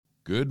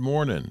Good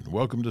morning.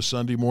 Welcome to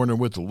Sunday Morning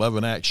with Love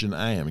in Action.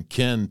 I am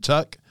Ken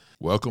Tuck.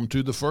 Welcome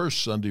to the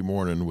first Sunday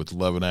Morning with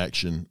Love in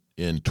Action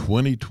in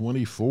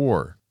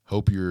 2024.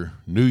 Hope your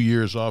New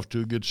Year's off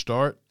to a good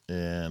start,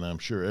 and I'm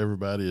sure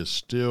everybody is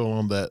still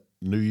on that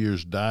New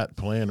Year's diet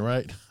plan,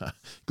 right?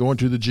 Going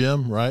to the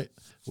gym, right?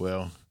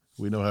 Well,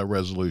 we know how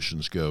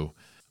resolutions go,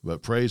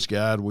 but praise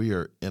God, we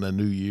are in a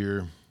new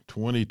year.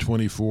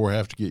 2024,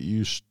 have to get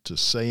used to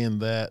saying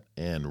that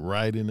and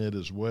writing it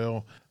as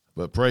well,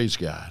 but praise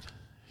God.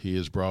 He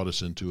has brought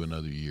us into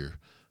another year.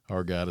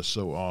 Our God is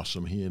so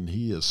awesome.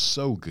 He is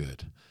so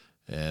good.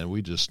 And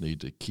we just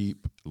need to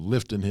keep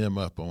lifting him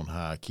up on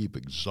high, keep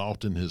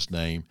exalting his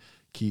name,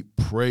 keep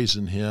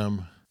praising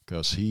him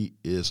because he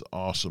is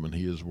awesome and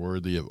he is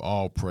worthy of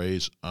all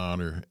praise,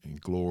 honor, and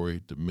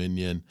glory,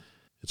 dominion.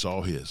 It's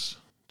all his.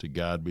 To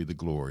God be the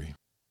glory.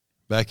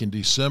 Back in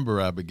December,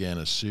 I began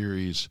a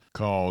series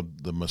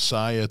called The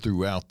Messiah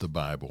Throughout the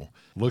Bible,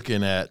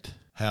 looking at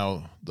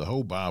how the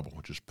whole Bible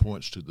just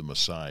points to the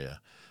Messiah,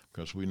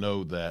 because we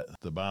know that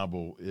the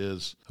Bible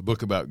is a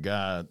book about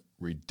God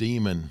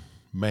redeeming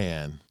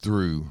man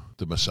through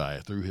the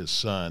Messiah, through his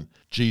son,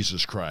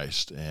 Jesus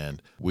Christ.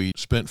 And we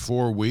spent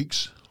 4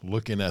 weeks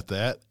looking at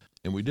that,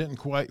 and we didn't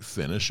quite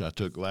finish. I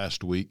took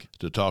last week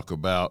to talk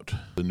about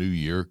the new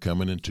year,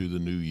 coming into the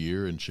new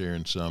year, and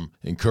sharing some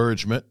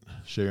encouragement,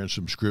 sharing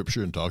some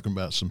scripture, and talking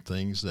about some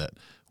things that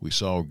we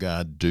saw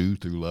God do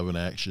through Love in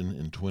Action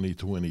in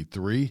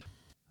 2023.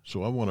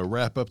 So I want to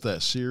wrap up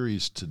that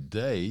series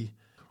today.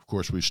 Of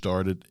course, we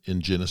started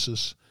in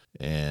Genesis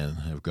and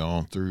have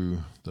gone through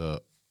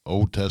the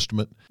Old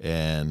Testament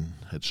and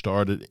had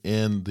started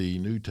in the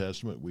New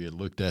Testament. We had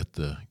looked at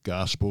the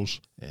Gospels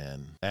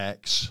and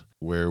Acts,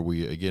 where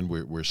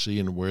we're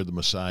seeing where the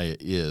Messiah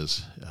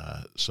is.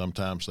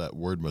 Sometimes that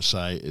word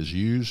Messiah is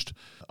used.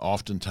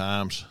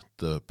 Oftentimes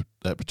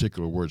that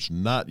particular word's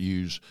not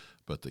used,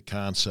 but the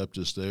concept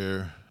is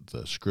there.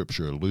 The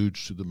scripture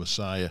alludes to the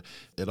Messiah.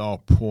 It all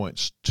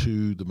points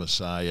to the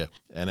Messiah.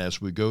 And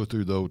as we go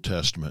through the Old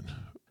Testament,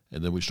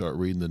 and then we start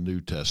reading the New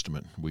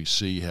Testament, we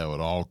see how it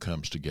all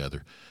comes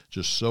together.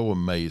 Just so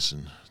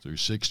amazing. Through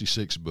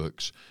 66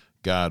 books,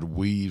 God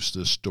weaves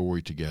this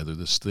story together,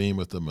 this theme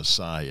of the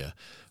Messiah.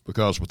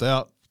 Because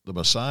without the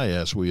Messiah,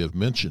 as we have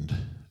mentioned,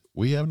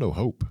 we have no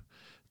hope.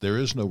 There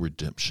is no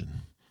redemption.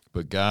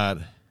 But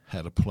God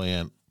had a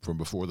plan from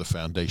before the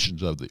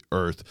foundations of the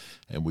earth,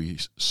 and we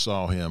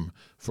saw him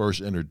first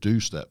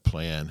introduce that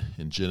plan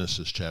in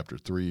Genesis chapter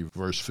 3,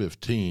 verse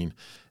 15.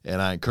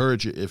 And I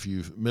encourage you, if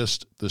you've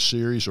missed the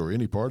series or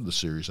any part of the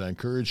series, I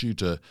encourage you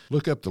to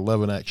look up the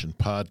Love in Action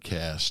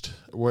podcast,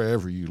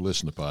 wherever you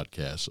listen to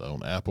podcasts,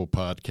 on Apple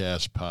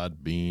Podcasts,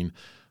 Podbean,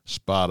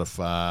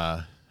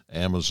 Spotify,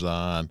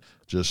 Amazon,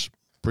 just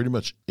pretty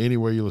much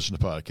anywhere you listen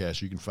to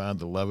podcasts, you can find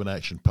the Love in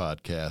Action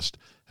podcast.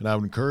 And I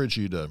would encourage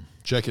you to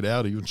check it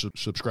out, even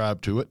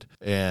subscribe to it,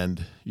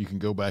 and you can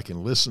go back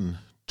and listen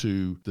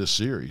to this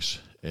series.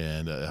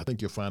 And I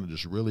think you'll find it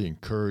just really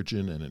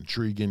encouraging and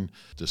intriguing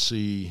to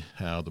see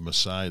how the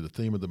Messiah, the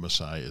theme of the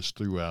Messiah, is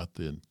throughout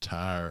the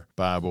entire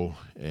Bible.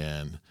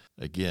 And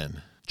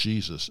again,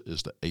 Jesus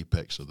is the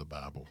apex of the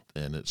Bible,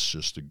 and it's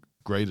just the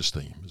greatest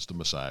theme is the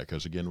Messiah,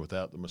 because again,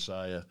 without the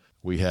Messiah,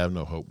 we have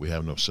no hope, we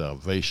have no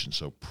salvation.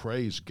 So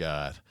praise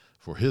God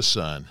for his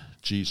son,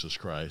 Jesus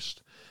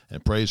Christ,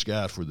 and praise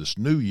God for this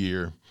new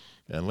year,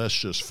 and let's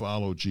just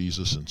follow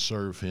Jesus and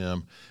serve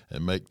him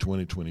and make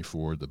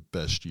 2024 the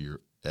best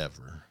year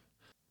ever.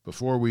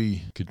 Before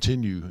we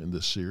continue in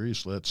this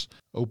series, let's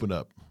open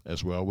up,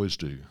 as we always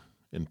do,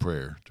 in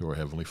prayer to our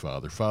Heavenly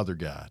Father. Father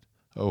God,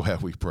 oh, how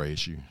we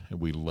praise you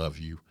and we love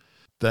you.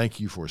 Thank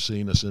you for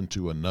seeing us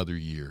into another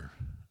year.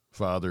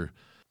 Father,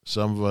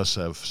 some of us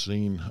have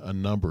seen a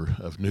number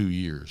of new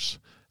years,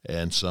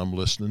 and some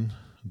listening,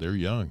 they're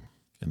young,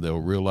 and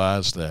they'll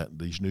realize that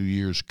these new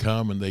years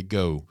come and they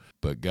go,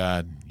 but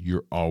God,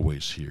 you're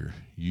always here.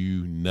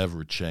 You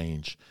never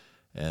change,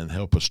 and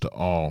help us to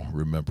all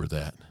remember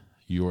that.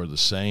 You are the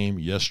same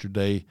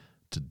yesterday,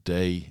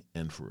 today,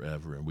 and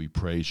forever, and we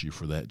praise you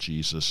for that,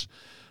 Jesus.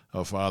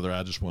 Oh, Father,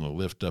 I just want to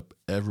lift up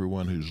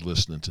everyone who's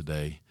listening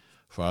today.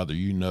 Father,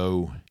 you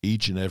know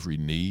each and every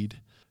need.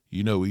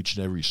 You know each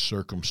and every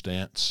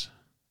circumstance,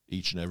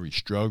 each and every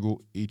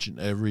struggle, each and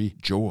every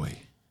joy.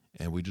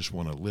 And we just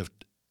want to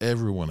lift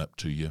everyone up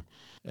to you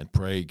and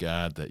pray,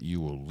 God, that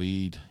you will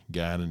lead,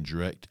 guide, and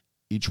direct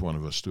each one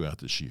of us throughout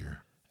this year.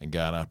 And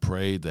God, I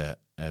pray that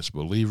as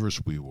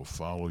believers, we will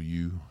follow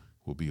you,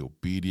 will be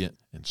obedient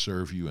and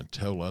serve you and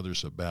tell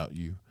others about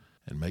you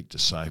and make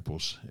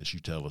disciples as you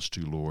tell us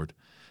to, Lord.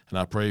 And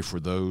I pray for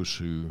those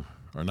who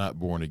are not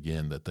born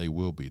again that they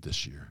will be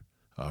this year.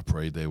 I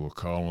pray they will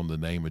call on the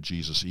name of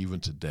Jesus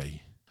even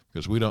today,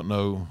 because we don't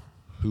know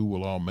who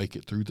will all make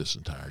it through this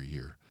entire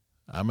year.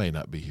 I may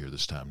not be here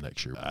this time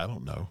next year. I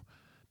don't know.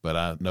 But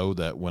I know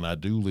that when I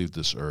do leave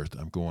this earth,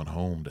 I'm going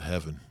home to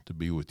heaven to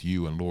be with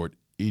you. And Lord,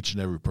 each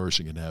and every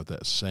person can have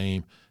that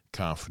same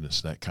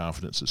confidence. That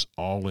confidence is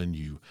all in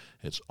you.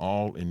 It's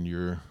all in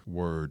your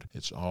word.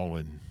 It's all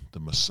in the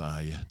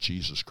Messiah,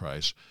 Jesus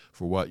Christ,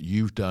 for what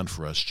you've done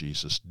for us,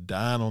 Jesus,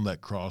 dying on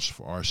that cross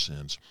for our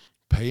sins,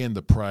 paying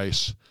the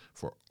price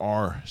for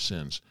our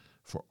sins,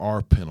 for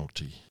our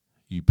penalty.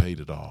 You paid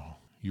it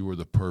all. You were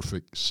the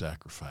perfect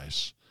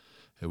sacrifice.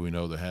 And we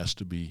know there has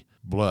to be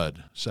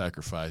blood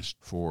sacrificed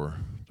for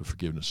the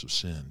forgiveness of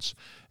sins.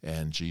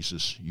 And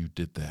Jesus, you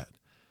did that.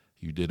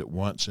 You did it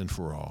once and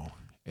for all.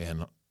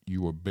 And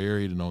you were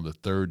buried, and on the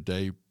third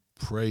day,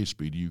 praise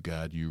be to you,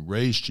 God, you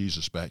raised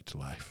Jesus back to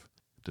life,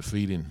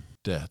 defeating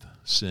death,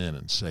 sin,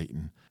 and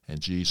Satan. And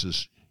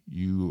Jesus,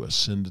 you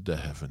ascended to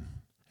heaven,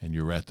 and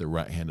you're at the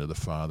right hand of the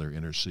Father,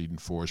 interceding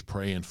for us,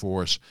 praying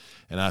for us.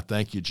 And I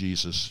thank you,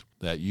 Jesus,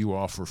 that you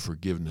offer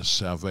forgiveness,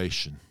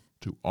 salvation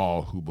to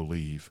all who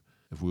believe.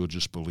 If we'll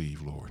just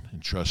believe, Lord,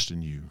 and trust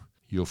in you,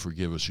 you'll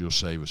forgive us, you'll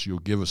save us, you'll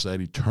give us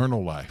that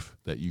eternal life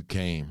that you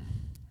came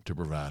to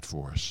provide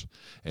for us.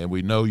 And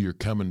we know you're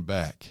coming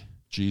back.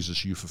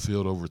 Jesus, you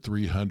fulfilled over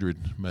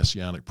 300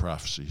 messianic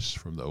prophecies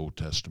from the Old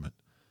Testament.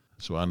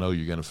 So I know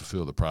you're going to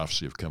fulfill the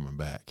prophecy of coming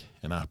back.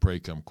 And I pray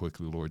come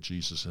quickly, Lord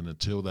Jesus. And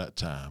until that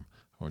time,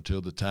 or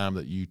until the time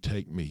that you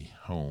take me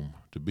home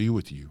to be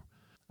with you,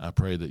 I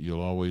pray that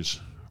you'll always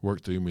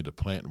work through me to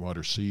plant and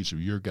water seeds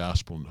of your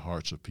gospel in the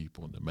hearts of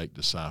people and to make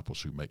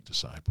disciples who make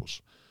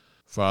disciples.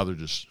 Father,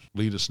 just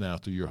lead us now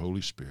through your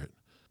Holy Spirit.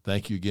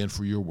 Thank you again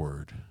for your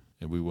word.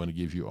 And we want to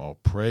give you all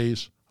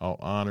praise, all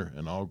honor,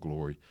 and all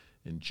glory.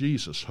 In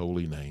Jesus'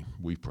 holy name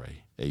we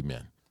pray.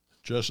 Amen.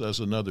 Just as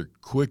another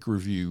quick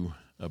review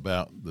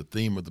about the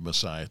theme of the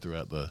Messiah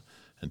throughout the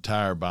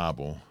entire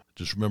Bible,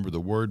 just remember the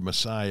word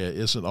Messiah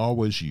isn't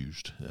always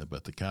used,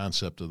 but the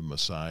concept of the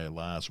Messiah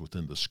lies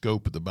within the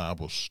scope of the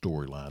Bible's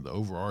storyline, the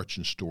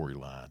overarching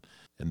storyline.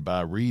 And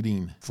by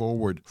reading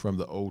forward from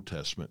the Old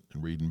Testament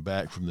and reading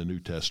back from the New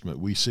Testament,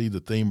 we see the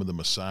theme of the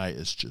Messiah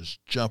is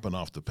just jumping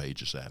off the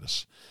pages at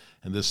us.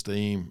 And this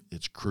theme,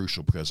 it's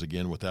crucial because,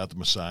 again, without the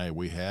Messiah,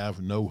 we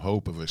have no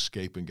hope of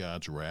escaping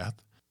God's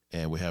wrath,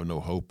 and we have no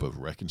hope of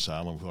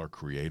reconciling with our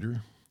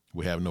Creator.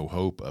 We have no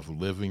hope of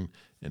living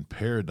in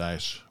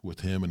paradise with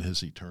him and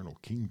his eternal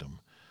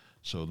kingdom.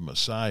 So the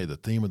Messiah, the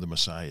theme of the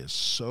Messiah is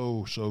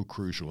so, so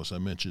crucial. As I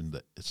mentioned,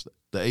 that it's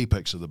the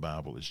apex of the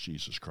Bible is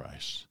Jesus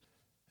Christ.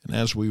 And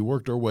as we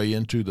worked our way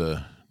into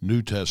the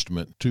New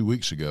Testament 2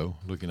 weeks ago,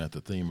 looking at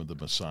the theme of the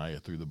Messiah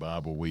through the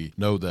Bible, we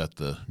know that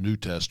the New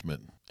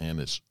Testament, and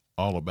it's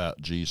all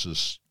about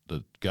Jesus.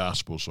 The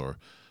Gospels are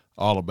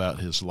all about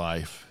his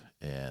life,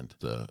 and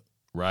the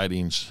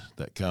writings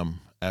that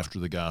come after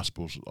the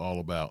Gospels are all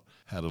about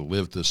how to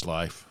live this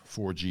life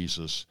for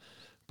Jesus.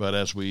 But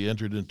as we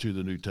entered into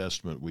the New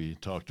Testament, we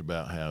talked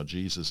about how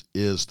Jesus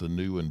is the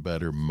new and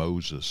better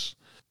Moses,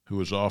 who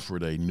was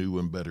offered a new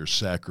and better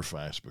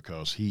sacrifice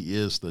because he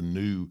is the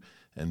new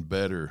and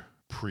better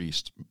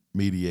priest,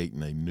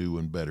 mediating a new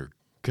and better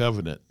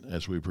covenant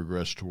as we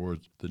progress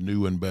towards the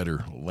new and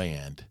better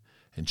land.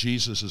 And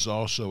Jesus is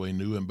also a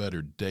new and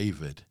better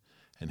David,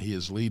 and he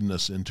is leading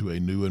us into a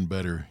new and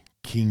better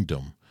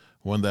kingdom,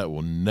 one that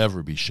will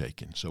never be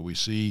shaken. So we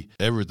see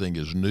everything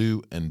is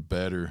new and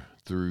better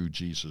through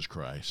Jesus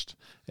Christ.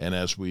 And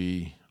as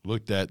we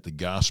looked at the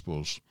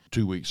Gospels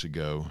 2 weeks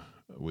ago,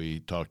 we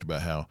talked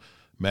about how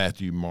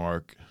Matthew,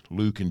 Mark,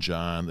 Luke, and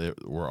John, they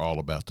were all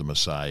about the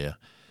Messiah.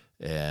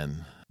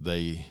 And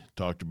they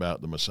talked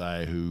about the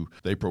Messiah who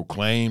they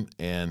proclaimed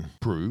and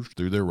proved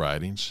through their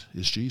writings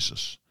is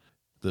Jesus.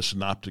 The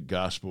Synoptic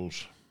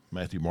Gospels,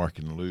 Matthew, Mark,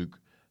 and Luke,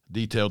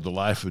 detailed the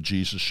life of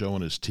Jesus,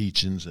 showing his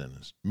teachings and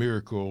his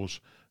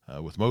miracles,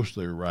 with most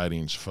of their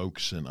writings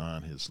focusing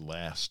on his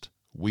last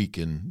week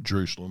in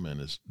Jerusalem and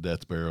his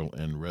death, burial,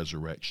 and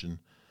resurrection.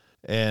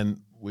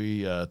 And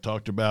we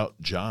talked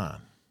about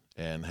John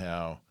and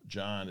how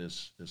John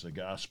is a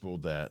gospel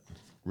that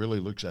really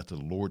looks at the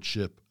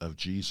lordship of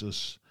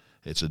Jesus.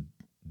 It's a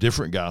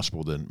different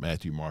gospel than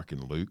Matthew, Mark,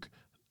 and Luke,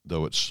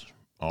 though it's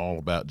all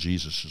about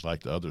Jesus just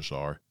like the others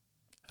are.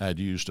 I had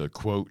used a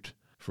quote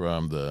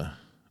from the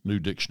New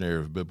Dictionary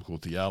of Biblical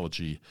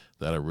Theology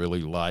that I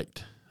really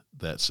liked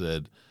that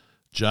said,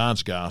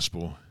 John's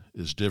gospel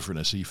is different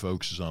as he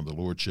focuses on the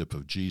lordship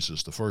of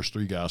Jesus. The first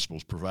three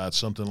gospels provide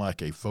something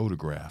like a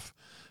photograph,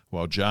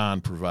 while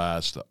John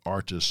provides the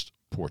artist's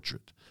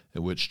portrait,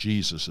 in which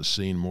Jesus is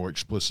seen more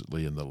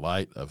explicitly in the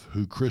light of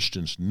who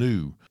Christians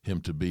knew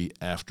him to be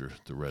after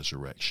the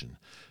resurrection.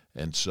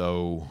 And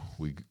so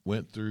we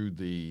went through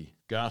the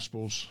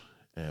Gospels,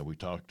 and we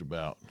talked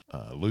about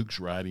Luke's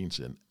writings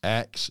in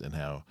Acts and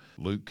how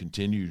Luke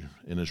continued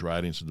in his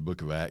writings in the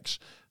book of Acts,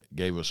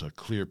 gave us a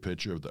clear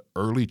picture of the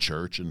early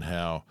church and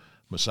how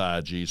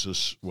Messiah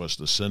Jesus was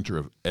the center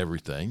of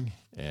everything,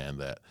 and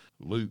that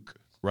Luke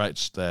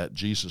writes that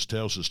Jesus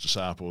tells his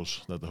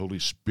disciples that the Holy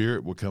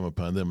Spirit will come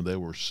upon them and they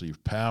will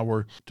receive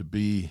power to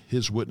be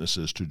his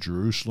witnesses to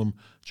Jerusalem,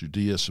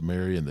 Judea,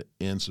 Samaria, and the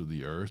ends of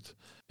the earth.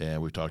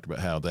 And we talked about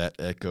how that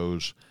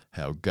echoes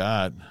how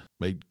God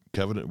made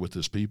covenant with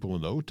his people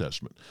in the Old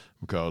Testament,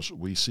 because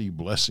we see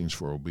blessings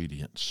for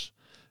obedience.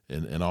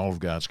 in all of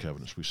God's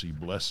covenants. We see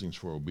blessings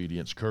for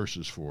obedience,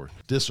 curses for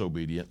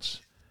disobedience.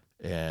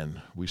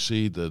 And we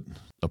see the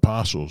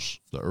apostles,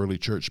 the early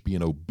church,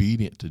 being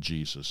obedient to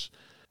Jesus.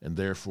 And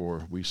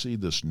therefore, we see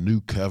this new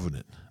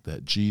covenant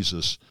that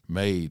Jesus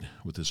made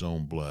with his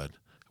own blood.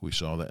 We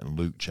saw that in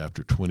Luke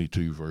chapter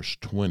 22, verse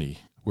 20,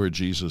 where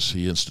Jesus,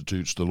 he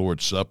institutes the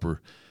Lord's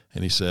Supper,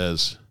 and he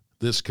says,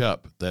 "This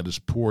cup that is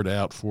poured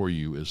out for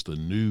you is the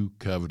new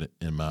covenant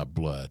in my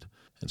blood."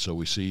 And so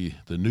we see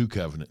the new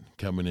covenant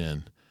coming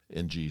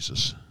in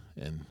Jesus,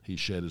 and he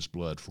shed his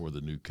blood for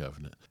the new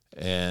covenant.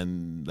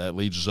 And that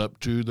leads us up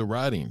to the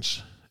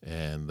writings,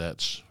 and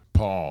that's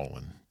Paul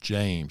and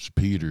James,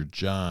 Peter,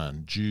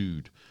 John,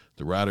 Jude,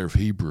 the writer of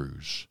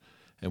Hebrews.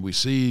 And we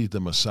see the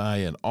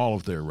Messiah in all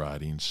of their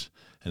writings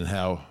and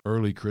how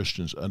early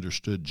Christians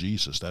understood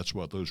Jesus. That's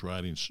what those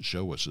writings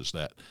show us, is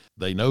that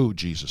they know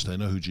Jesus, they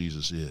know who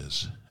Jesus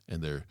is,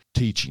 and they're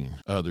teaching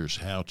others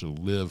how to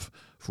live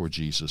for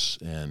Jesus.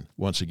 And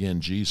once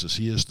again, Jesus,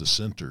 he is the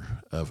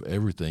center of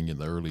everything in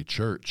the early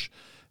church.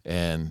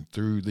 And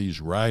through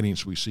these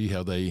writings, we see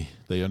how they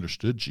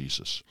understood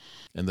Jesus.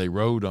 And they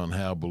wrote on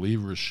how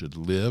believers should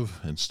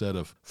live. Instead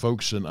of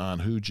focusing on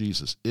who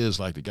Jesus is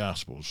like the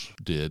Gospels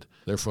did,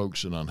 they're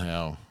focusing on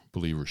how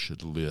believers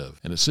should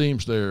live. And it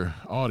seems their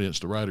audience,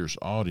 the writer's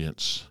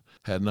audience,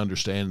 had an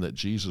understanding that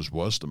Jesus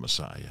was the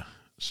Messiah.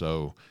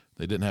 So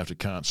they didn't have to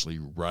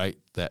constantly write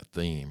that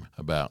theme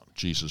about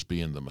Jesus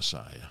being the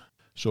Messiah.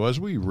 So as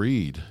we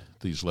read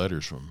these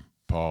letters from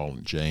Paul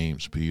and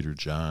James, Peter,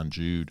 John,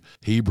 Jude,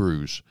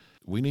 Hebrews,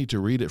 we need to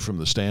read it from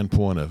the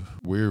standpoint of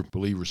we're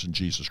believers in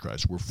Jesus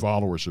Christ. We're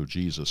followers of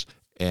Jesus,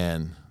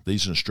 and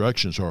these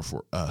instructions are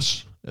for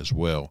us as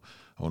well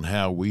on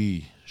how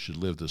we should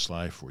live this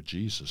life for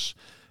Jesus.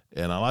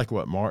 And I like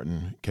what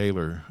Martin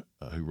Kaler,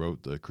 who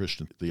wrote the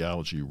Christian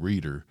Theology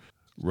Reader,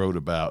 wrote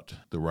about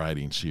the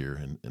writings here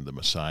and the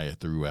Messiah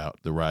throughout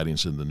the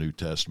writings in the New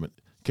Testament.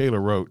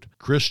 Kaler wrote,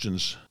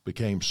 "Christians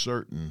became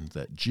certain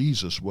that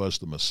Jesus was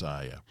the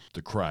Messiah,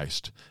 the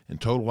Christ, in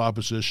total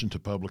opposition to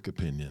public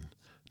opinion,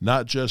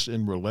 not just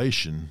in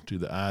relation to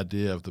the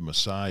idea of the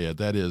Messiah,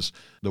 that is,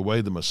 the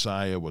way the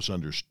Messiah was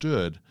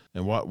understood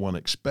and what one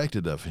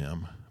expected of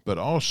him, but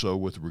also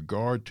with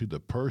regard to the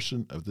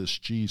person of this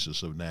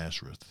Jesus of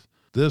Nazareth.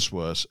 This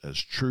was as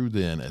true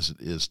then as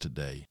it is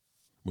today.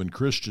 When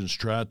Christians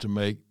tried to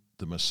make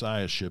the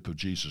Messiahship of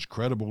Jesus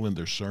credible in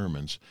their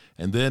sermons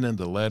and then in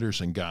the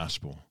letters and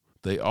gospel,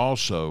 they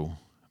also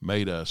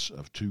made us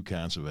of two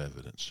kinds of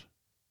evidence: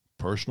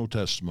 personal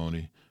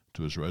testimony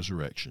to his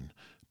resurrection,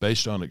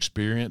 based on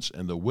experience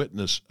and the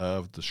witness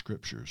of the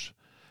Scriptures.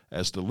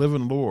 As the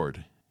living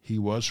Lord, he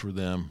was for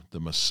them the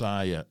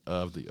Messiah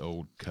of the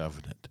Old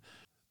Covenant."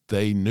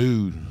 They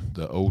knew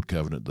the Old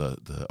Covenant,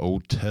 the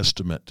Old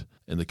Testament,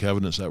 and the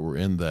covenants that were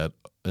in the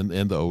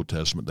Old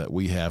Testament that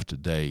we have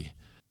today.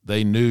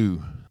 They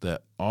knew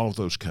that all of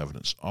those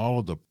covenants, all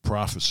of the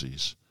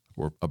prophecies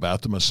were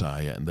about the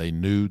Messiah, and they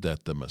knew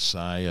that the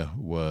Messiah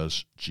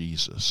was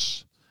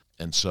Jesus.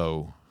 And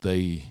so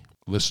they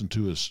listened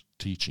to his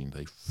teaching.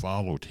 They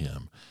followed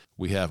him.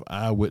 We have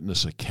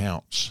eyewitness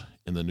accounts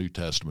in the New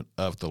Testament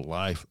of the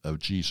life of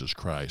Jesus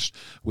Christ.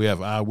 We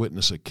have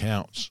eyewitness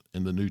accounts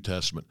in the New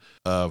Testament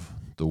of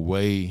the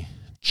way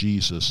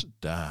Jesus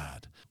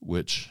died,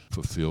 which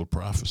fulfilled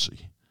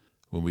prophecy.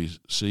 When we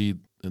see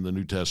in the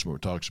New Testament where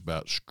it talks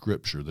about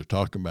Scripture, they're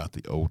talking about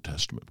the Old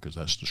Testament because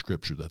that's the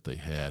Scripture that they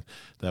had.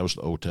 That was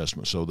the Old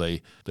Testament. So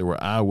there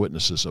were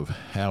eyewitnesses of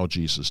how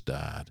Jesus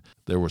died.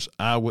 There was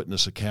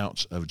eyewitness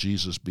accounts of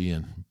Jesus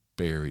being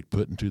buried,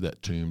 put into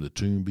that tomb, the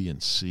tomb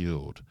being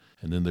sealed.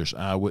 And then there's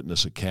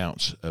eyewitness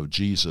accounts of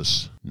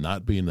Jesus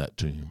not being in that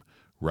tomb,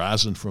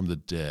 rising from the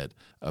dead,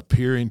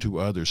 appearing to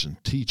others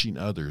and teaching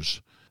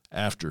others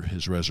after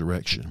his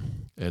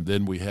resurrection. And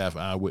then we have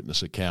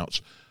eyewitness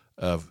accounts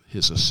of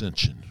his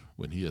ascension,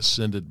 when he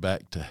ascended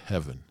back to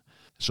heaven.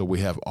 So we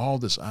have all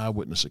this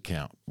eyewitness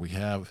account. We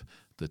have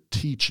the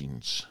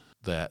teachings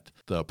that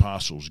the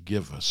apostles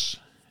give us.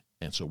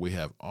 And so we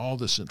have all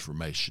this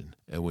information,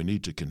 and we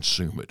need to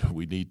consume it.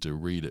 We need to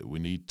read it. We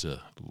need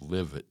to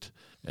live it.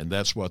 And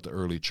that's what the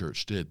early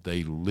church did.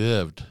 They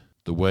lived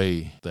the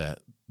way that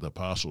the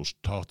apostles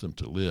taught them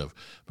to live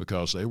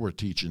because they were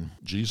teaching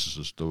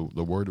Jesus,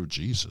 the word of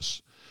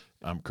Jesus.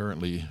 I'm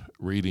currently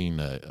reading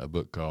a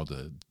book called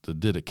the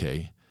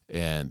Didache,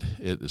 and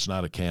it's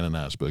not a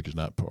canonized book. It's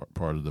not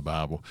part of the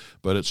Bible,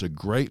 but it's a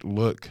great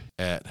look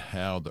at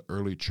how the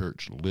early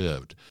church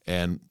lived.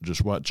 And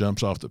just what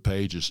jumps off the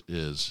pages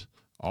is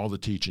all the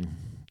teaching,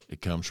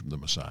 it comes from the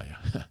Messiah.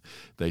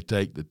 They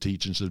take the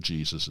teachings of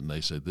Jesus and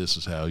they say, this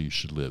is how you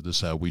should live. This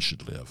is how we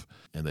should live.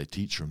 And they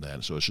teach from that.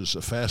 And so it's just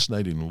a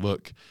fascinating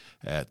look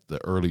at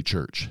the early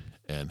church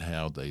and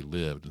how they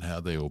lived and how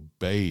they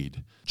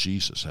obeyed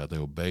Jesus, how they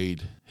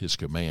obeyed his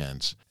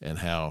commands and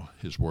how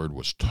his word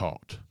was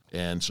taught.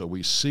 And so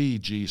we see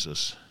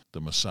Jesus, the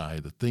Messiah,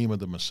 the theme of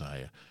the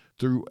Messiah,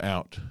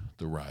 throughout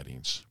the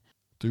writings,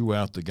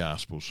 throughout the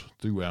Gospels,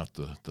 throughout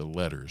the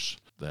letters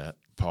that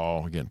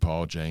Paul,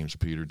 James,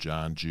 Peter,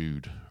 John,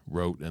 Jude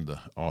wrote, and the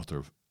author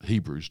of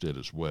Hebrews did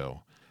as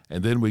well.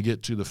 And then we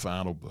get to the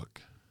final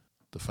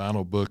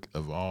book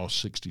of all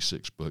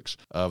 66 books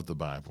of the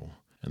Bible,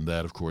 and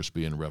that, of course,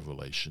 being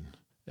Revelation.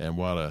 And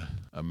what an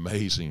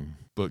amazing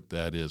book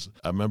that is.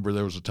 I remember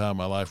there was a time in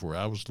my life where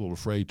I was a little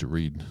afraid to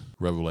read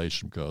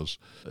Revelation because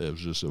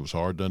it was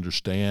hard to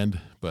understand,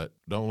 but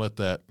don't let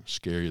that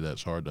scare you.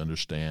 That's hard to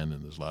understand,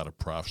 and there's a lot of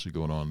prophecy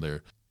going on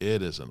there.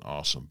 It is an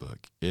awesome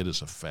book. It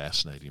is a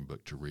fascinating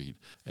book to read.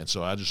 And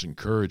so I just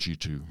encourage you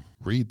to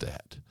read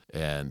that.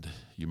 And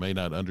you may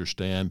not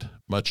understand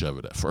much of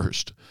it at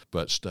first,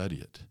 but study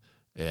it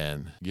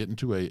and get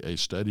into a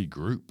study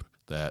group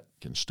that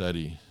can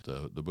study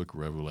the book of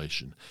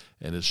Revelation.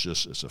 And it's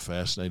a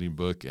fascinating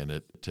book, and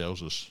it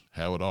tells us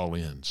how it all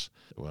ends.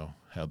 Well,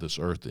 how this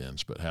earth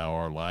ends, but how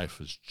our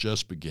life is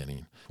just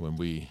beginning when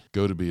we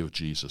go to be with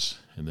Jesus,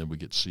 and then we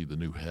get to see the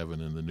new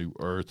heaven and the new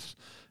earth.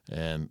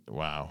 And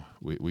wow,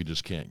 we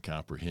just can't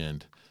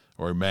comprehend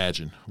or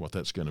imagine what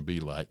that's going to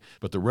be like.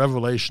 But the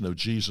revelation of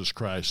Jesus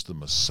Christ, the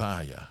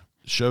Messiah,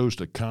 shows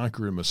the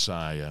conquering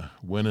Messiah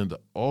winning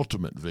the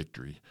ultimate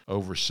victory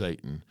over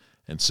Satan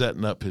and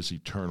setting up his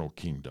eternal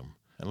kingdom.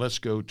 And let's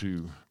go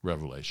to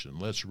Revelation.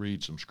 Let's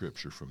read some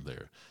scripture from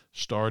there,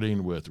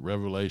 starting with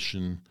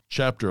Revelation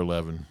chapter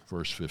 11,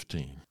 verse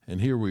 15.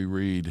 And here we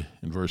read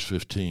in verse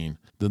 15,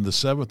 "Then the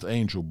seventh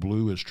angel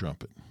blew his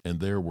trumpet, and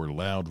there were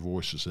loud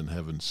voices in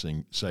heaven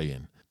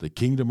saying, 'The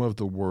kingdom of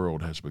the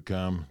world has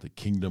become the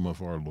kingdom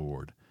of our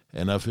Lord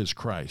and of his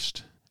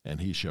Christ,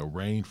 and he shall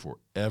reign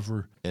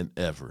forever and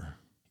ever.'"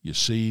 You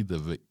see the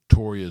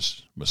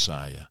victorious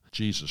Messiah,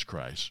 Jesus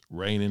Christ,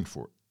 reigning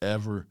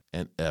forever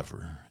and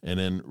ever. And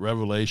in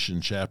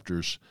Revelation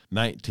chapters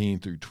 19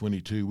 through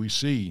 22, we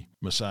see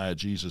Messiah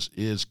Jesus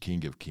is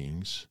King of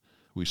Kings.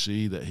 We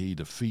see that he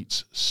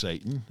defeats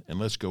Satan. And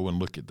let's go and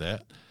look at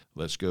that.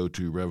 Let's go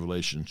to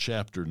Revelation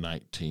chapter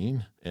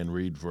 19 and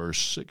read verse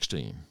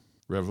 16.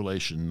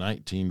 Revelation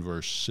 19,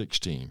 verse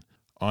 16.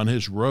 "On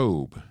his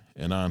robe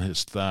and on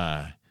his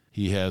thigh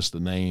he has the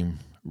name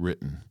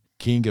written,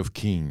 King of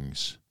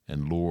Kings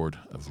and Lord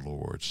of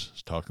Lords."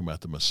 It's talking about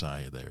the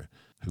Messiah there,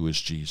 who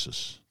is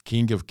Jesus,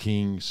 King of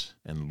Kings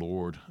and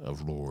Lord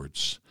of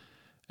Lords.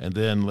 And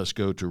then let's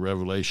go to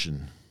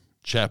Revelation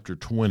chapter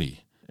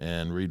 20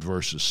 and read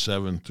verses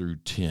 7 through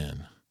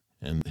 10.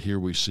 And here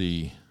we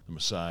see the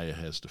Messiah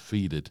has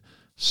defeated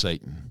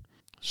Satan,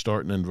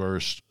 starting in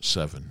verse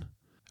 7.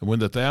 "And when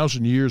the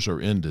 1,000 years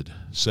are ended,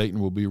 Satan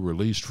will be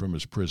released from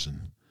his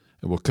prison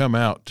and will come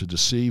out to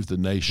deceive the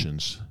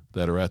nations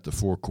that are at the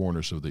four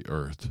corners of the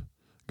earth,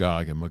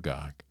 Gog and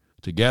Magog,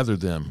 to gather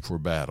them for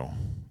battle.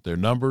 Their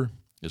number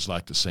is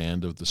like the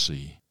sand of the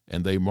sea.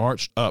 And they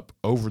marched up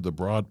over the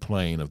broad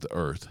plain of the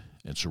earth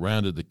and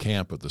surrounded the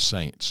camp of the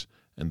saints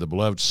and the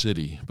beloved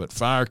city. But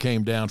fire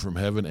came down from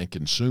heaven and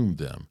consumed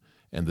them.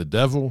 And the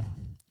devil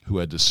who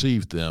had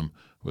deceived them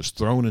was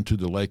thrown into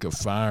the lake of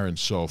fire and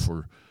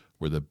sulfur,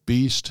 where the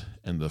beast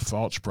and the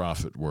false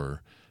prophet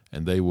were,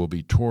 and they will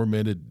be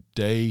tormented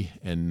day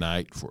and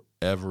night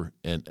forever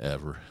and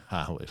ever."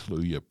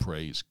 Hallelujah.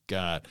 Praise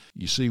God.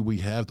 You see, we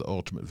have the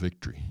ultimate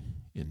victory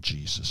in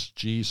Jesus.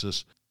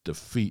 Jesus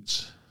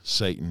defeats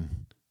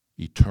Satan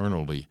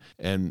eternally.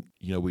 And,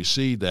 we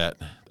see that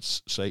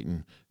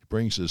Satan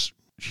brings this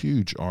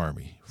huge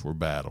army for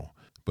battle,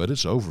 but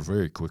it's over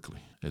very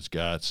quickly as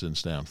God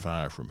sends down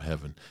fire from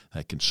heaven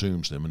that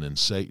consumes them. And then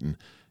Satan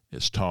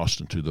is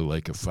tossed into the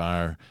lake of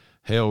fire.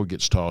 Hell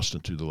gets tossed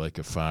into the lake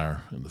of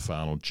fire in the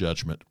final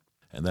judgment.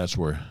 And that's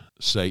where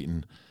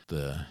Satan,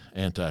 the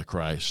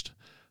Antichrist,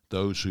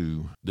 those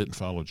who didn't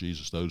follow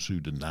Jesus, those who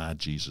denied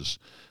Jesus,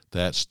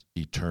 that's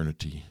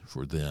eternity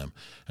for them.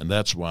 And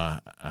that's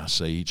why I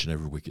say each and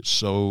every week, it's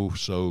so,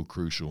 so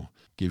crucial.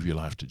 Give your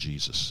life to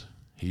Jesus.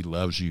 He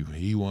loves you.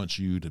 He wants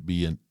you to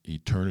be in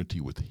eternity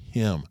with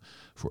him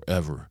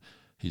forever.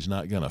 He's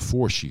not going to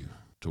force you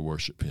to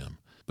worship him,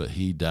 but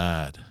he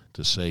died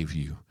to save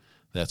you.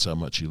 That's how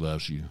much he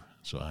loves you.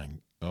 So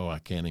I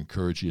can't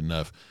encourage you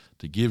enough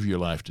to give your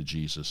life to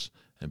Jesus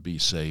and be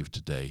saved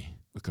today,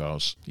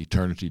 because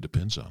eternity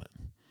depends on it.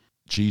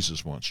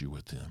 Jesus wants you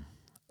with him.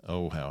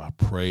 Oh, how I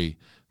pray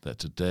that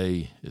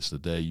today is the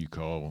day you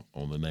call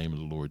on the name of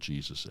the Lord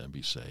Jesus and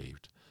be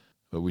saved.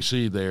 But we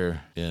see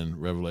there in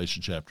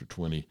Revelation chapter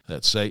 20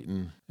 that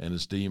Satan and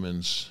his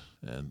demons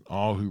and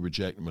all who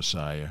reject the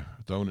Messiah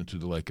are thrown into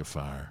the lake of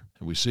fire.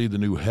 And we see the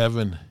new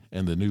heaven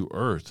and the new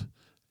earth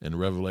in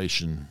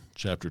Revelation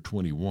chapter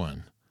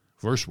 21,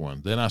 verse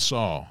 1. "Then I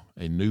saw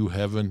a new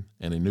heaven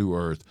and a new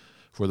earth,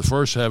 for the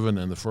first heaven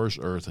and the first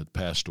earth had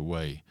passed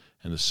away,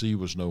 and the sea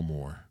was no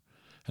more.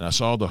 And I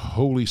saw the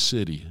holy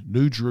city,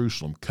 New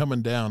Jerusalem,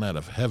 coming down out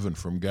of heaven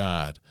from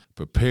God,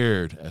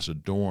 prepared as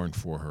adorned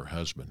for her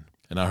husband.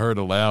 And I heard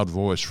a loud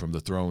voice from the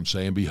throne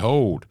saying,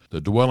 'Behold,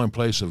 the dwelling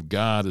place of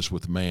God is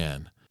with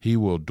man. He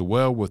will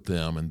dwell with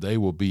them, and they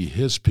will be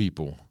his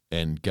people,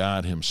 and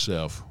God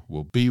himself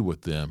will be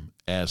with them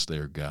as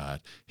their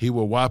God. He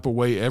will wipe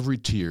away every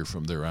tear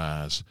from their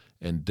eyes,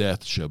 and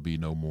death shall be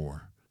no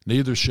more.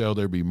 Neither shall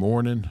there be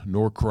mourning,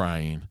 nor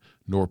crying,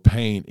 nor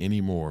pain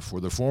any more, for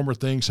the former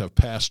things have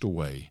passed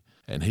away.'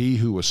 And he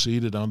who was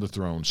seated on the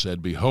throne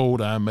said,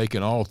 Behold, I am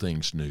making all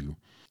things new.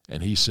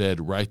 And he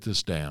said, Write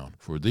this down,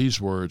 for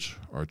these words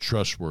are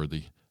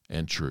trustworthy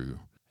and true.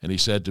 And he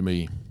said to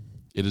me,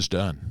 It is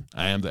done.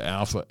 I am the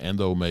Alpha and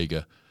the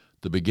Omega,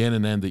 the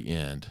beginning and the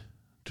end.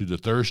 To the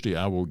thirsty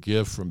I will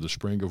give from the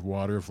spring of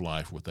water of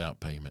life without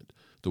payment.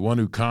 The one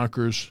who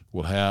conquers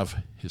will have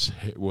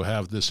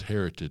this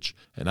heritage,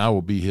 and I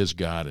will be his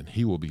God, and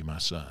he will be my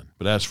son.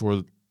 But as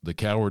for the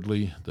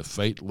cowardly, the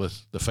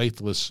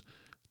faithless,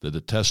 the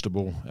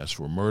detestable, as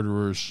for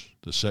murderers,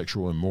 the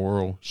sexual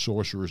immoral,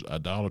 sorcerers,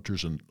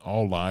 idolaters, and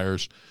all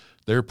liars,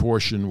 their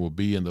portion will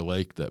be in the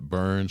lake that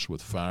burns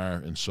with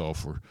fire and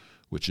sulfur,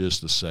 which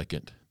is the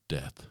second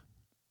death.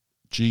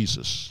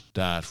 Jesus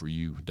died for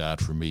you,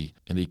 died for me,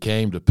 and he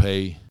came to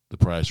pay the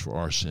price for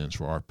our sins,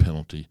 for our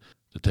penalty,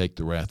 to take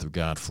the wrath of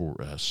God for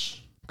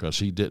us, because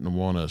he didn't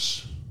want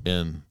us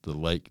in the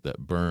lake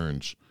that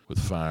burns with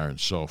fire and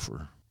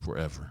sulfur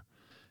forever.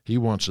 He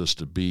wants us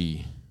to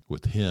be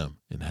with him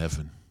in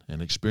heaven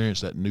and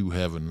experience that new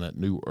heaven, that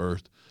new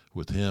earth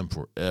with him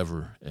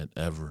forever and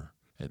ever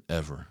and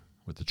ever.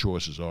 But the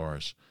choice is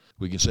ours.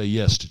 We can say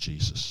yes to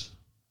Jesus,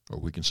 or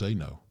we can say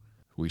no.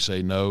 If we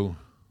say no,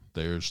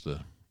 there's the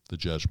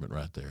judgment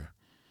right there.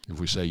 If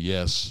we say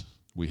yes,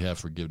 we have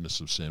forgiveness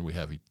of sin. We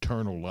have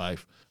eternal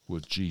life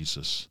with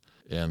Jesus.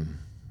 And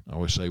I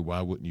always say,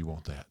 why wouldn't you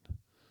want that?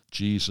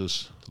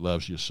 Jesus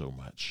loves you so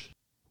much.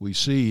 We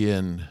see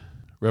in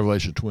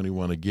Revelation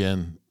 21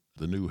 again,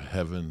 the new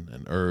heaven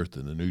and earth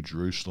and the new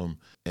Jerusalem.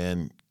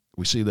 And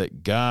we see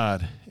that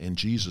God and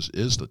Jesus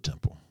is the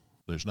temple.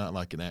 There's not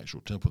like an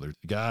actual temple. There's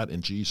God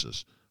and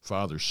Jesus,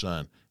 Father,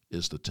 Son,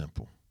 is the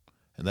temple.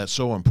 And that's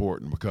so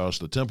important because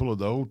the temple of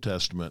the Old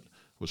Testament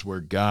was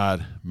where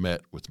God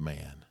met with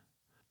man.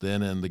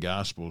 Then in the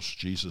Gospels,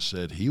 Jesus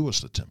said he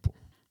was the temple.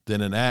 Then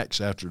in Acts,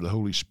 after the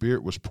Holy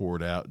Spirit was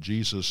poured out,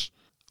 Jesus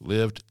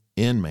lived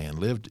in man,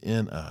 lived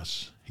in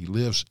us. He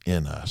lives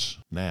in us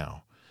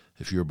now.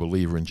 If you're a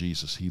believer in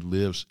Jesus, he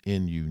lives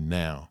in you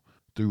now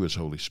through his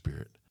Holy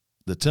Spirit.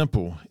 The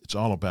temple, it's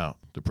all about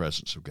the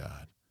presence of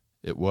God.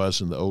 It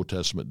was in the Old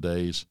Testament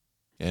days,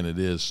 and it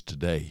is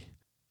today.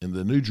 In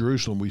the New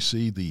Jerusalem, we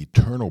see the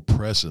eternal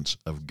presence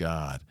of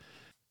God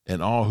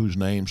and all whose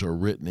names are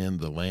written in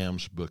the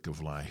Lamb's Book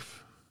of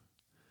Life.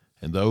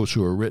 And those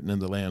who are written in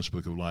the Lamb's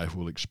Book of Life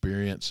will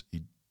experience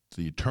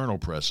the eternal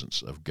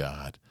presence of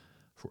God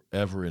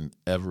forever and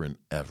ever and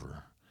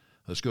ever.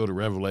 Let's go to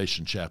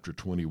Revelation chapter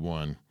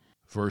 21,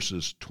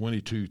 verses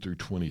 22 through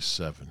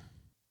 27.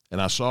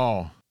 And I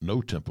saw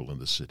no temple in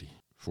the city,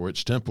 for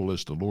its temple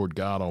is the Lord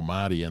God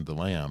Almighty and the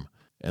Lamb,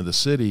 and the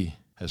city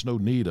has no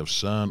need of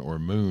sun or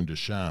moon to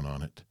shine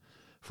on it,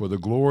 for the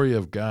glory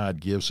of God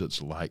gives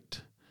its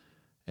light,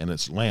 and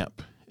its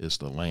lamp is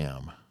the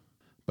Lamb.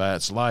 By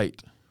its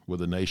light will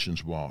the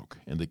nations walk,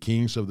 and the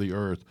kings of the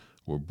earth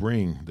will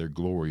bring their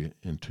glory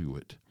into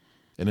it.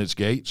 And its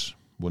gates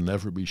will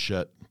never be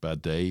shut by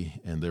day,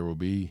 and there will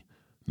be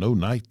no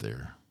night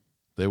there.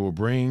 They will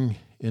bring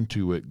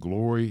into it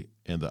glory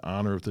and the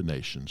honor of the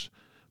nations,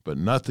 but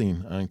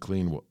nothing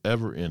unclean will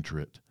ever enter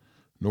it,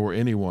 nor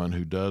anyone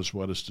who does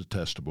what is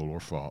detestable or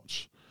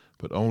false,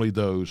 but only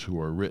those who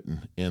are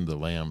written in the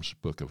Lamb's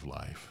Book of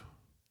Life.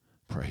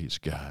 Praise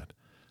God.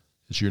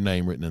 Is your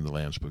name written in the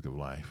Lamb's Book of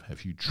Life?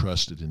 Have you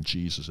trusted in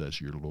Jesus as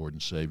your Lord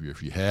and Savior?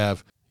 If you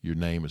have, your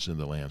name is in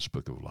the Lamb's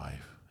Book of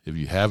Life. If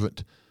you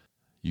haven't,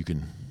 you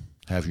can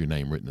have your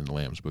name written in the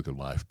Lamb's Book of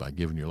Life by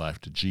giving your life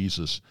to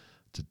Jesus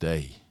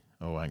today.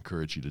 Oh, I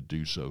encourage you to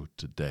do so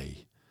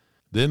today.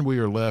 Then we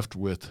are left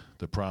with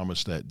the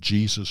promise that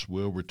Jesus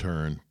will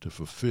return to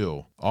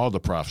fulfill all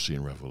the prophecy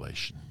in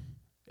Revelation.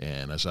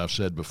 And as I've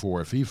said before,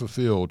 if he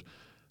fulfilled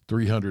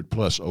 300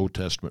 plus Old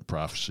Testament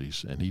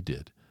prophecies, and he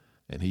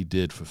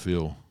did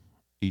fulfill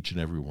each and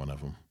every one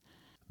of them,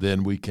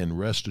 then we can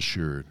rest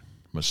assured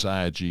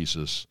Messiah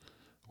Jesus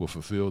will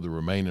fulfill the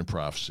remaining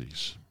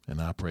prophecies.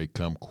 And I pray,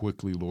 come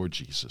quickly, Lord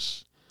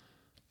Jesus.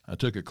 I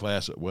took a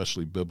class at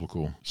Wesley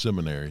Biblical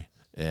Seminary,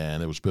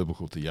 and it was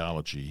biblical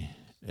theology.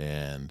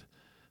 And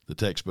the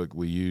textbook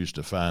we used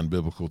defined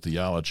biblical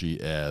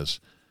theology as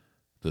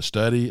the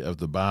study of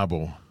the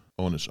Bible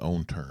on its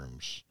own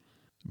terms,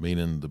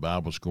 meaning the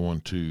Bible's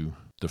going to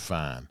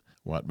define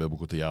what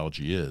biblical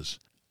theology is.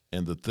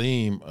 And the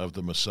theme of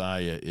the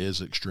Messiah is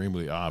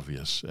extremely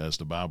obvious, as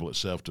the Bible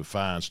itself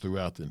defines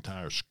throughout the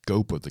entire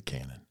scope of the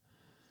canon.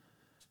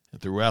 And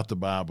throughout the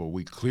Bible,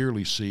 we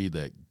clearly see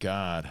that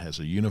God has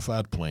a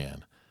unified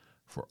plan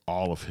for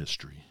all of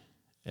history.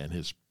 And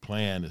his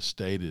plan is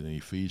stated in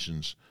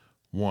Ephesians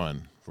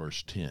 1,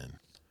 verse 10,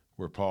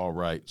 where Paul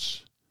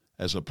writes,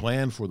 as a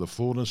plan for the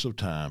fullness of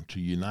time to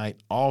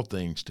unite all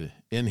things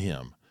in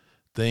him,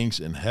 things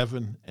in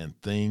heaven and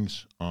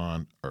things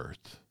on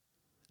earth.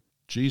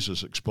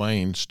 Jesus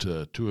explains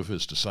to two of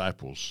his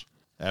disciples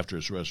after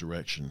his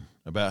resurrection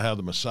about how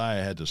the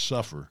Messiah had to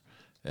suffer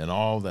and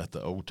all that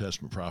the Old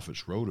Testament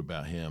prophets wrote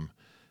about him.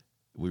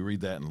 We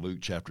read that in Luke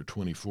chapter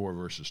 24,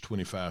 verses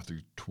 25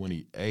 through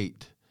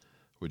 28,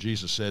 where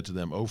Jesus said to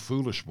them, O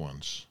foolish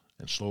ones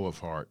and slow of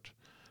heart,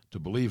 to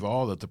believe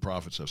all that the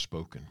prophets have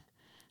spoken.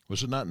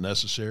 Was it not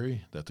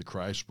necessary that the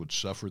Christ would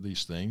suffer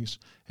these things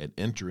and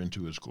enter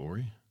into his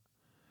glory?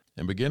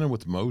 And beginning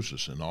with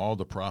Moses and all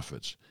the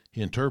prophets,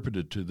 he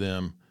interpreted to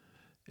them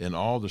in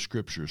all the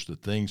scriptures the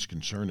things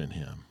concerning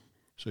him.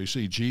 So you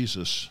see,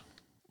 Jesus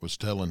was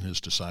telling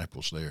his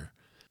disciples there,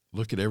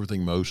 look at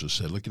everything Moses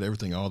said, look at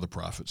everything all the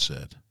prophets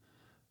said,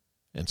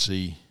 and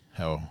see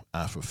how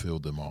I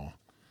fulfilled them all.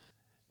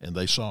 And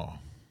they saw.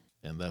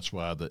 And that's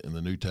why in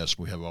the New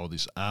Testament we have all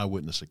these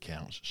eyewitness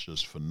accounts. It's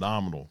just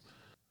phenomenal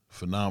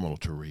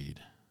to read,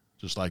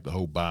 just like the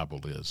whole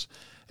Bible is.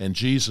 And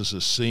Jesus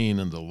is seen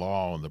in the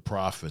law and the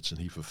prophets, and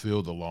he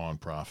fulfilled the law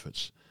and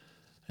prophets.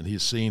 And he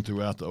is seen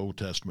throughout the Old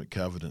Testament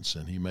covenants,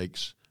 and he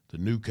makes the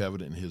new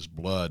covenant in his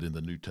blood in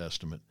the New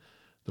Testament.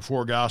 The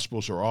four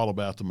Gospels are all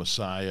about the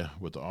Messiah,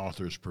 with the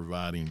authors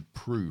providing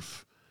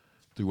proof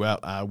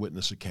throughout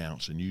eyewitness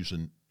accounts and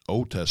using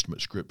Old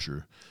Testament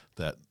scripture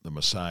that the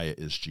Messiah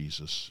is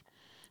Jesus.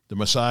 The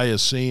Messiah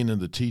is seen in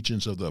the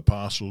teachings of the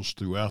apostles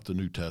throughout the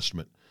New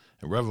Testament.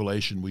 In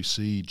Revelation, we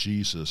see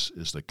Jesus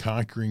is the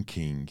conquering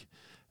king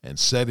and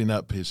setting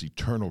up his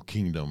eternal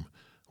kingdom,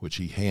 which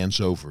he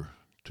hands over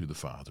to the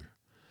Father.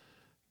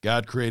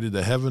 God created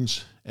the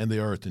heavens and the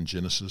earth in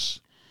Genesis.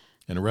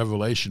 In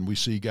Revelation, we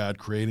see God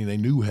creating a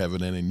new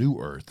heaven and a new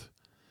earth.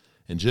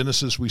 In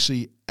Genesis, we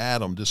see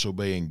Adam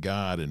disobeying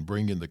God and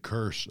bringing the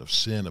curse of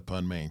sin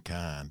upon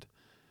mankind.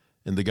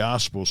 In the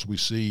Gospels, we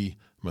see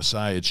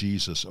Messiah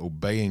Jesus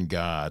obeying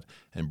God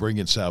and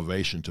bringing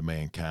salvation to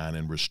mankind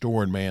and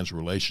restoring man's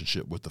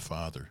relationship with the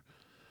Father.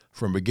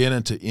 From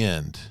beginning to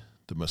end,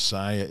 the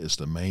Messiah is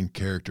the main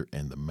character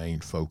and the main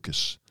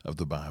focus of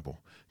the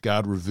Bible.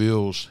 God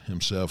reveals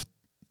himself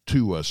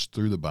to us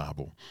through the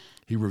Bible.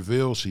 He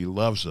reveals he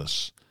loves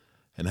us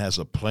and has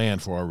a plan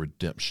for our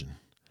redemption.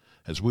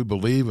 As we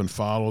believe and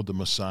follow the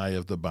Messiah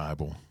of the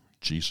Bible,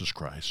 Jesus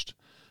Christ,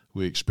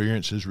 we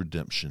experience his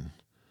redemption.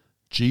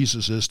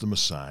 Jesus is the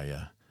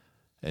Messiah,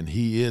 and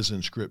he is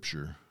in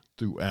Scripture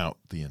throughout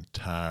the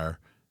entire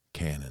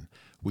canon.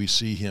 We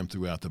see him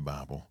throughout the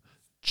Bible.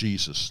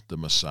 Jesus, the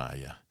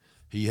Messiah.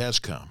 He has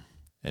come,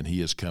 and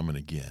he is coming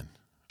again.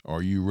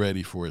 Are you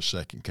ready for his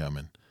second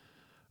coming?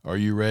 Are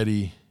you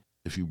ready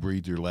if you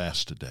breathe your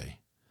last today?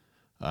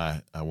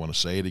 I want to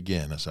say it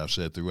again, as I've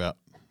said throughout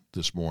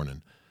this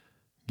morning.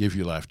 Give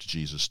your life to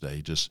Jesus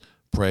today. Just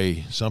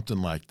pray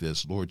something like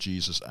this. Lord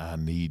Jesus, I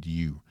need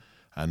you.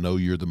 I know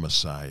you're the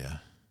Messiah.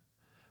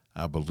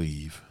 I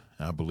believe.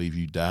 I believe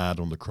you died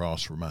on the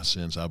cross for my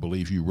sins. I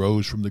believe you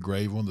rose from the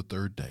grave on the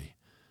third day,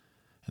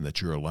 and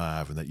that you're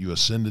alive, and that you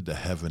ascended to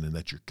heaven, and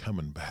that you're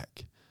coming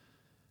back.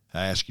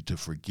 I ask you to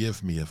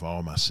forgive me of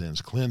all my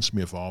sins. Cleanse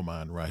me of all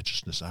my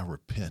unrighteousness. I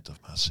repent of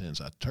my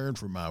sins. I turn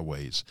from my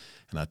ways,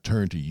 and I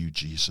turn to you,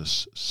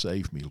 Jesus.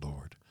 Save me,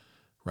 Lord.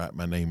 Write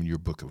my name in your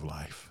book of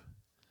life.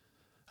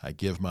 I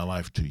give my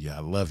life to you. I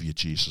love you,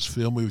 Jesus.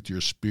 Fill me with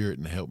your Spirit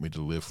and help me to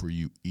live for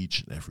you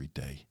each and every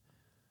day.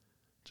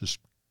 Just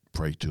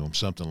pray to him,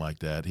 something like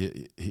that.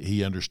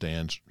 He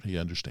understands. He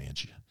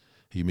understands you.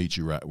 He meets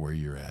you right where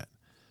you're at.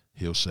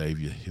 He'll save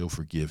you. He'll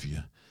forgive you.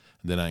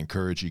 And then I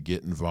encourage you,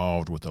 get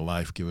involved with a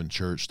life-giving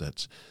church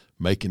that's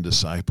making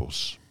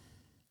disciples.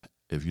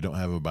 If you don't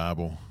have a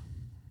Bible,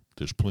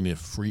 there's plenty of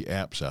free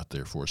apps out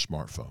there for a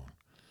smartphone.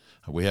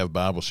 We have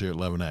Bibles here at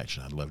Love in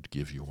Action. I'd love to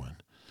give you one.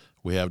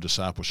 We have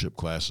discipleship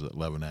classes at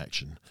Love in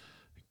Action.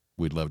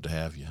 We'd love to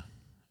have you.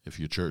 If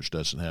your church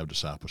doesn't have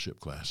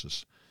discipleship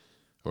classes,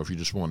 or if you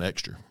just want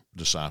extra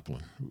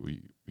discipling,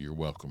 you're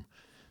welcome.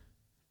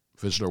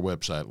 Visit our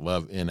website,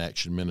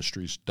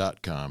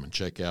 loveinactionministries.com, and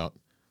check out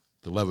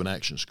the Love in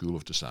Action School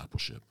of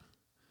Discipleship.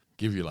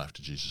 Give your life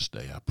to Jesus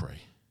today, I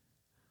pray.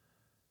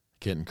 I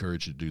can't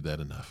encourage you to do that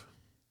enough.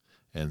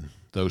 And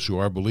those who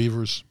are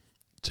believers,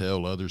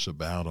 tell others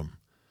about them.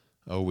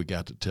 Oh, we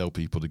got to tell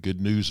people the good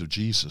news of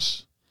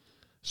Jesus.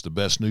 It's the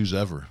best news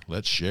ever.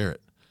 Let's share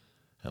it,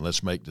 and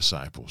let's make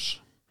disciples.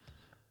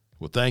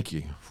 Well, thank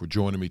you for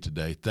joining me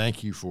today.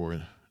 Thank you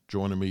for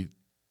joining me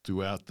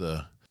throughout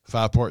the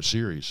 5-part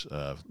series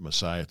of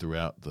Messiah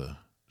throughout the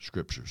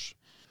Scriptures.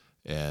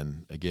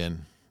 And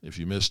again, if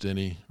you missed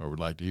any or would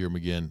like to hear them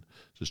again,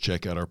 just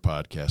check out our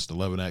podcast, the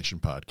Love in Action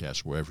Podcast,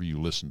 wherever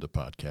you listen to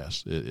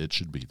podcasts. It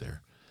should be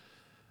there.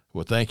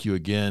 Well, thank you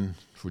again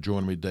for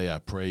joining me today. I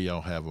pray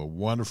y'all have a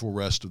wonderful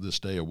rest of this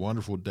day, a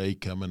wonderful day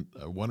coming,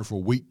 a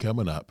wonderful week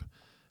coming up.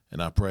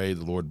 And I pray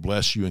the Lord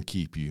bless you and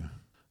keep you.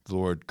 The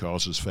Lord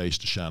cause his face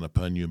to shine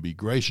upon you and be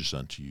gracious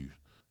unto you.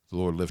 The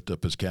Lord lift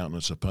up his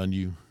countenance upon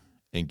you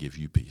and give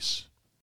you peace.